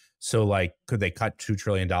spending. So, like, could they cut $2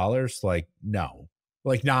 trillion? Like, no,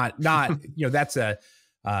 like not. That's I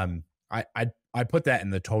put that in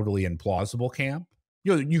the totally implausible camp.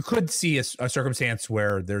 You could see a circumstance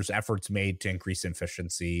where there's efforts made to increase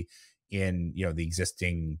efficiency in the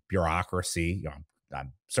existing bureaucracy.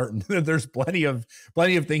 I'm certain that there's plenty of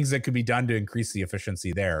things that could be done to increase the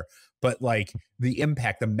efficiency there, but like the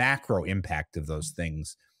macro impact of those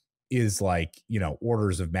things is like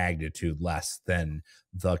orders of magnitude less than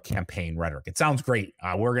the campaign rhetoric. It sounds great.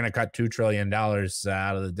 We're going to cut $2 trillion out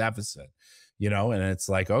of the deficit, and it's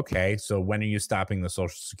like, okay, so when are you stopping the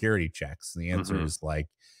Social Security checks? And the answer is like,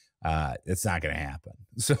 it's not going to happen.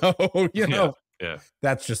 So Yeah.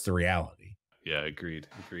 That's just the reality. Yeah, agreed.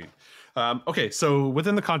 Okay, so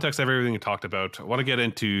within the context of everything you talked about, I want to get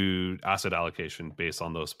into asset allocation based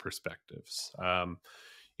on those perspectives.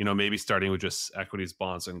 Maybe starting with just equities,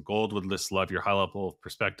 bonds, and gold. Would just love your high-level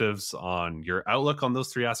perspectives on your outlook on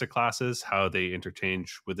those three asset classes, how they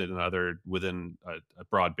interchange within a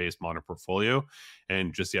broad-based modern portfolio,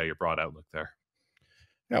 and just your broad outlook there.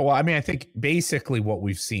 Yeah, well, I mean, I think basically what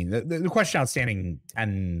we've seen, the question outstanding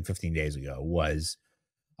 10, 15 days ago was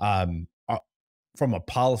from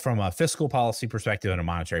a fiscal policy perspective and a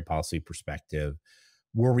monetary policy perspective,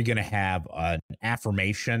 were we going to have an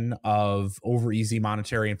affirmation of over easy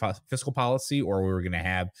monetary and fiscal policy, or were we going to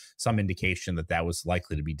have some indication that was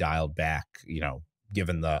likely to be dialed back,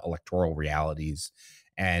 given the electoral realities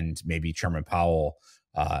and maybe Chairman Powell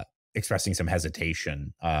expressing some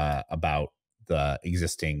hesitation about the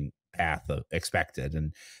existing path expected?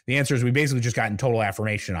 And the answer is we basically just gotten total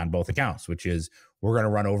affirmation on both accounts, which is we're going to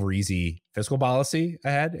run over easy fiscal policy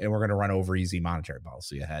ahead and we're going to run over easy monetary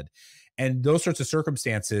policy ahead. And those sorts of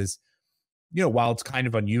circumstances, while it's kind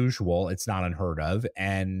of unusual, it's not unheard of.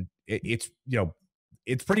 And it's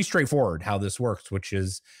pretty straightforward how this works, which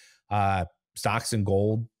is stocks and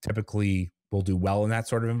gold typically will do well in that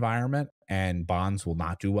sort of environment, and bonds will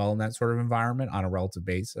not do well in that sort of environment on a relative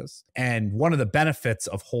basis. And one of the benefits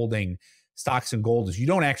of holding stocks and gold is you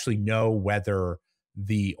don't actually know whether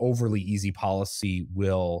the overly easy policy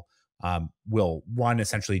will run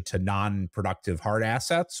essentially to non-productive hard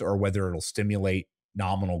assets or whether it'll stimulate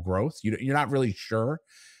nominal growth. You're not really sure.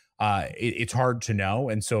 It's hard to know.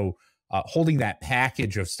 And so holding that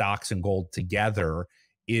package of stocks and gold together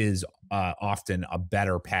is often a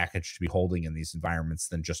better package to be holding in these environments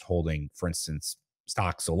than just holding, for instance,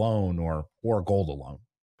 stocks alone or gold alone.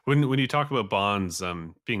 When you talk about bonds,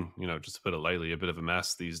 being, just to put it lightly, a bit of a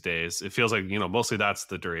mess these days, it feels like, mostly that's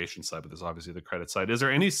the duration side, but there's obviously the credit side. Is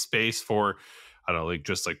there any space for, I don't know, like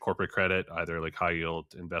just like corporate credit, either like high yield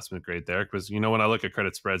investment grade there? Because, when I look at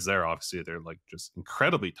credit spreads there, obviously they're like just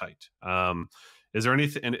incredibly tight. Is there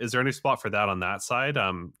anything, and is there any spot for that on that side?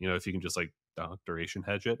 If you can just like duration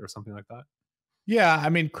hedge it or something like that? Yeah, I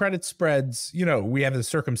mean, credit spreads, we have a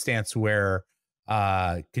circumstance where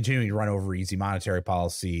continuing to run over easy monetary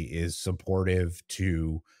policy is supportive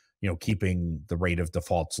to, keeping the rate of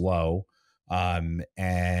defaults low.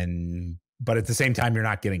 And but at the same time, you're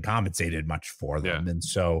not getting compensated much for Yeah. them. And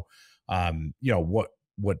so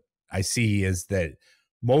what I see is that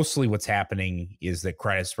mostly what's happening is that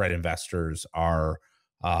credit spread investors are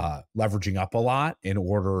leveraging up a lot in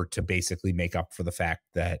order to basically make up for the fact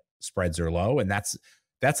that spreads are low. And that's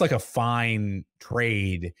like a fine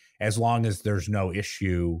trade as long as there's no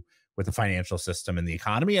issue with the financial system and the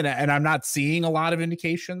economy. And I'm not seeing a lot of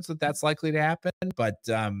indications that that's likely to happen, but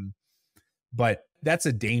that's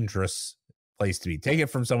a dangerous place to be. Take it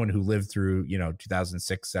from someone who lived through,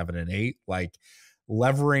 2006, 7, and 8, like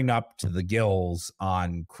levering up to the gills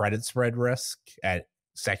on credit spread risk at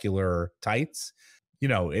secular tights.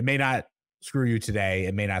 It may not screw you today,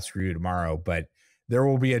 it may not screw you tomorrow, but there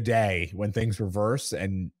will be a day when things reverse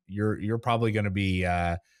and you're probably going to be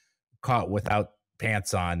caught without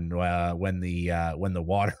pants on when the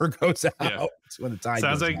water goes out, Yeah. when the tide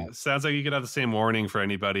Sounds goes like out. sounds like you could have the same warning for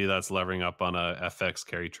anybody that's levering up on a FX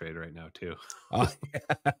carry trade right now too. Uh,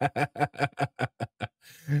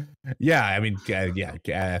 yeah, I mean, yeah,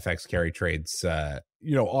 FX carry trades,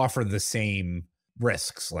 offer the same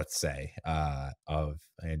risks, let's say,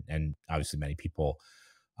 and obviously many people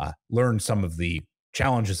learned some of the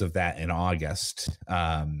challenges of that in August,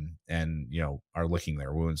 and are licking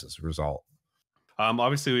their wounds as a result.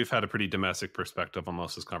 Obviously, we've had a pretty domestic perspective on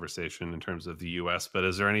most of this conversation in terms of the U.S., but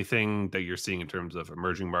is there anything that you're seeing in terms of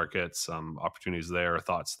emerging markets, opportunities there, or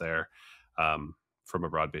thoughts there, from a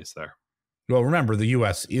broad base there? Well, remember, the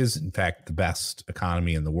U.S. is, in fact, the best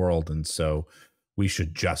economy in the world. And so we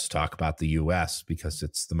should just talk about the U.S. because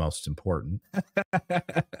it's the most important.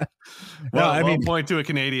 Well, I mean, point to a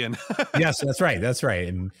Canadian. Yes, that's right. That's right.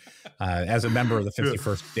 And as a member of the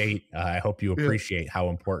 51st state, I hope you appreciate how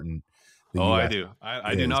important the US I do.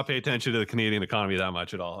 I do not pay attention to the Canadian economy that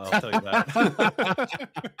much at all. I'll tell you that.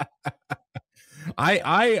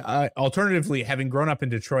 I alternatively, having grown up in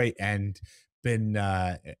Detroit and been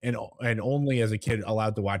and only as a kid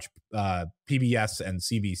allowed to watch PBS and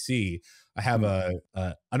CBC, I have an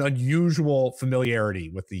unusual familiarity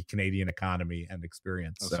with the Canadian economy and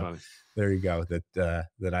experience. That's funny. There you go.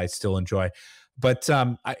 That I still enjoy. But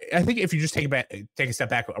I think if you just take a step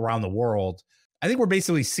back around the world, I think we're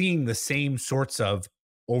basically seeing the same sorts of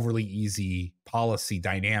overly easy policy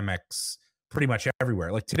dynamics pretty much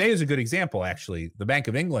everywhere. Like today is a good example, actually. The Bank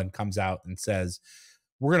of England comes out and says,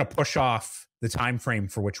 we're going to push off the time frame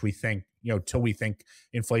for which we think, till we think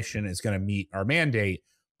inflation is going to meet our mandate.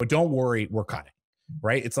 But don't worry, we're cutting,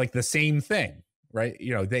 right? It's like the same thing, right?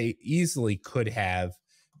 They easily could have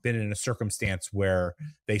been in a circumstance where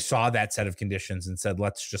they saw that set of conditions and said,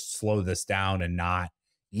 let's just slow this down and not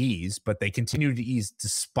ease, but they continue to ease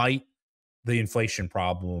despite the inflation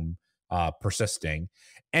problem persisting.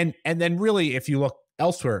 And then really, if you look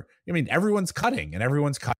elsewhere, I mean, everyone's cutting and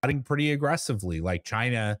everyone's cutting pretty aggressively. Like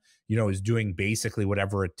China, is doing basically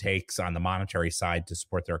whatever it takes on the monetary side to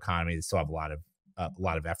support their economy. They still have a lot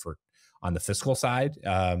of effort on the fiscal side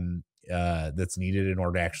that's needed in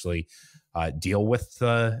order to actually deal with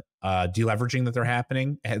the deleveraging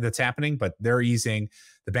that's happening, but they're easing.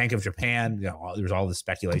 The Bank of Japan, there's all this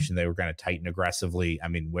speculation they were going to tighten aggressively. I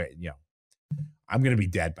mean, I'm going to be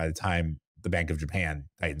dead by the time the Bank of Japan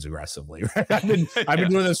tightens aggressively. Right? I've been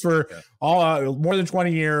doing this for more than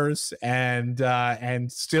 20 years,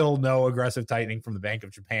 and still no aggressive tightening from the Bank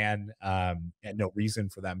of Japan, and no reason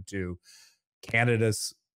for them to.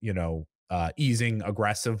 Canada's, easing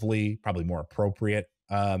aggressively, probably more appropriate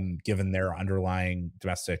given their underlying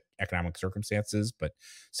domestic economic circumstances, but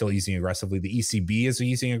still easing aggressively. The ECB is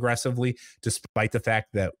easing aggressively, despite the fact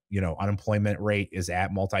that, unemployment rate is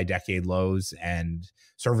at multi-decade lows and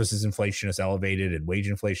services inflation is elevated and wage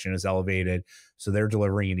inflation is elevated. So they're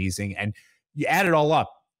delivering and easing. And you add it all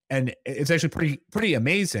up, and it's actually pretty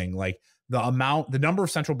amazing. Like the number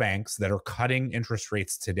of central banks that are cutting interest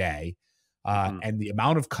rates today, and the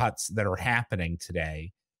amount of cuts that are happening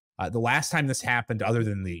today. The last time this happened, other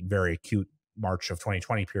than the very acute March of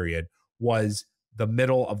 2020 period, was the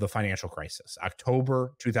middle of the financial crisis,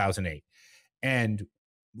 October 2008. And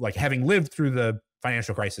like having lived through the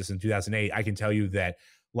financial crisis in 2008, I can tell you that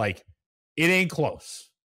like it ain't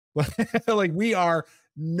close. Like we are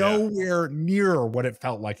Yeah. nowhere near what it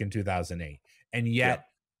felt like in 2008. And Yeah. yet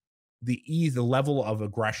the level of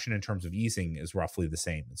aggression in terms of easing is roughly the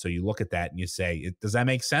same. And so you look at that and you say, does that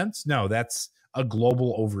make sense? No, that's a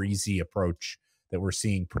global over easy approach that we're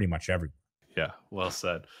seeing pretty much everywhere. Yeah, well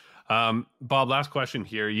said. Bob, last question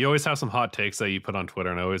here. You always have some hot takes that you put on Twitter,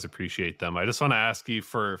 and I always appreciate them. I just want to ask you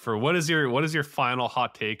for what is your final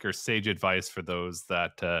hot take or sage advice for those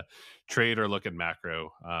that trade or look at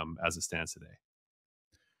macro as it stands today?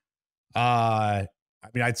 I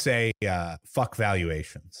mean, I'd say fuck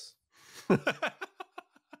valuations.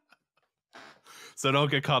 So don't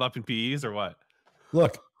get caught up in PEs or what?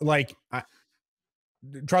 Look, like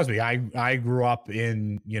trust me, I grew up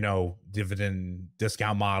in, dividend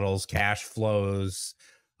discount models, cash flows,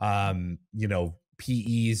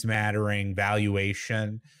 PEs mattering,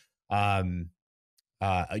 valuation,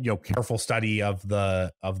 careful study of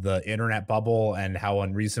the internet bubble and how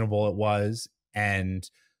unreasonable it was. And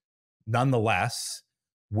nonetheless,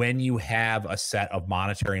 when you have a set of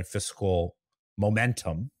monetary and fiscal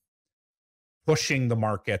momentum pushing the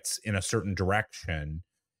markets in a certain direction,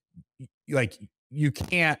 like you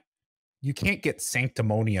can't get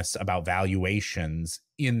sanctimonious about valuations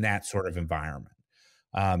in that sort of environment.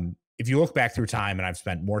 If you look back through time, and I've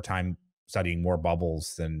spent more time studying more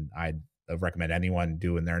bubbles than I'd recommend anyone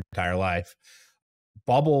do in their entire life,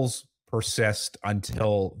 bubbles persist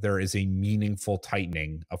until there is a meaningful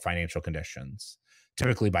tightening of financial conditions,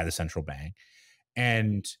 typically by the central bank.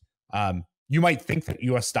 And you might think that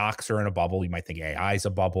US stocks are in a bubble. You might think AI is a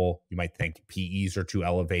bubble. You might think PEs are too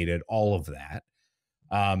elevated, all of that.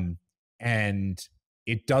 And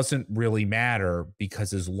it doesn't really matter,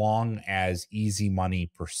 because as long as easy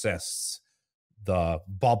money persists, the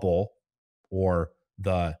bubble or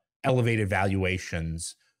the elevated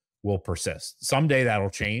valuations will persist. Someday that'll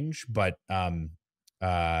change, but not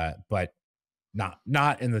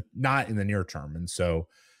in the near term. And so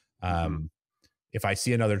if I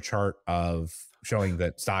see another chart of showing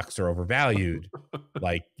that stocks are overvalued,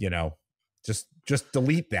 like, just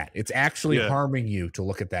delete that. It's actually Yeah. harming you to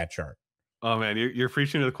look at that chart. Oh man, you're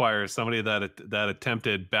preaching to the choir. Somebody that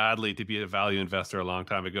attempted badly to be a value investor a long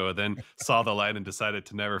time ago, then saw the light and decided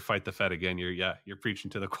to never fight the Fed again. You're preaching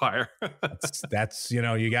to the choir. That's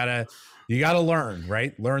you gotta learn,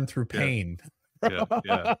 right? Learn through Yeah, pain.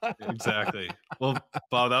 yeah, exactly. Well,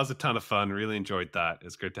 Bob, that was a ton of fun. Really enjoyed that.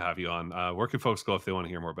 It's great to have you on. Where can folks go if they want to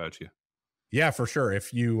hear more about you? Yeah, for sure.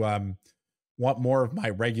 If you want more of my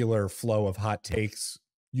regular flow of hot takes,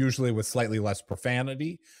 usually with slightly less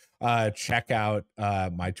profanity, check out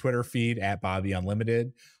my Twitter feed at Bobby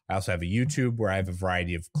Unlimited. I also have a YouTube where I have a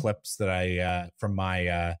variety of clips that I from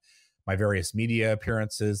my various media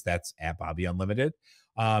appearances. That's at Bobby Unlimited.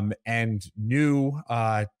 And new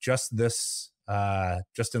just in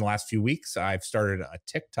the last few weeks, I've started a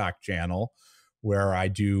TikTok channel where I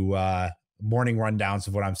do morning rundowns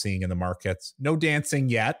of what I'm seeing in the markets. No dancing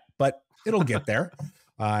yet, but it'll get there.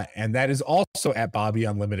 And that is also at Bobby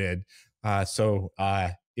Unlimited. So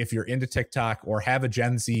if you're into TikTok or have a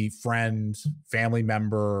Gen Z friend, family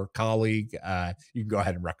member, colleague, you can go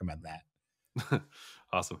ahead and recommend that.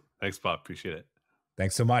 Awesome. Thanks, Bob. Appreciate it.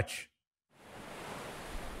 Thanks so much.